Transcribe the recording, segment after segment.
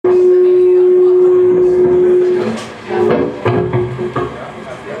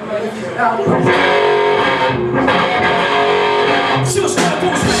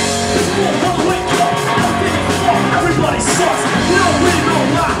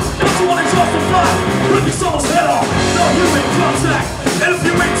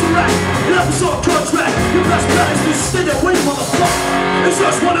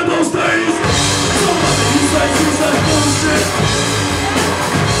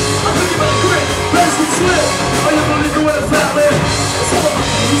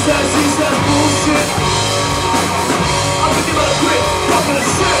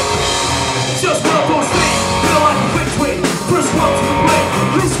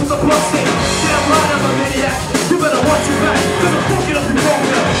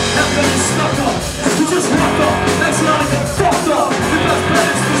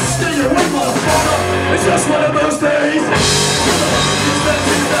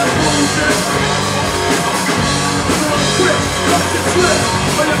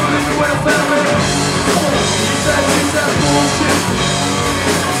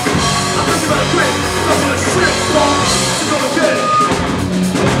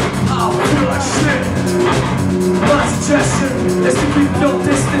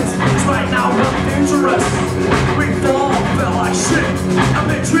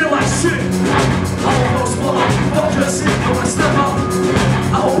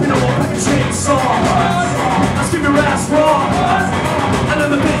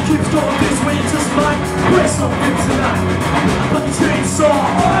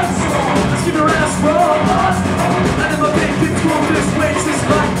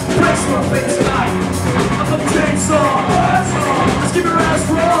it tonight. I'm a chainsaw. Let's keep your ass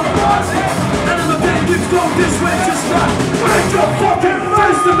raw. And I'm a big you go this way just like break your fucking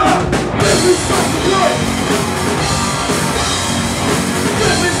face tonight. Give me something good.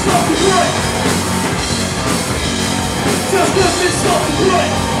 Give me something good. Just give me something good.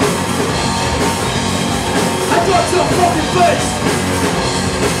 I got your fucking face.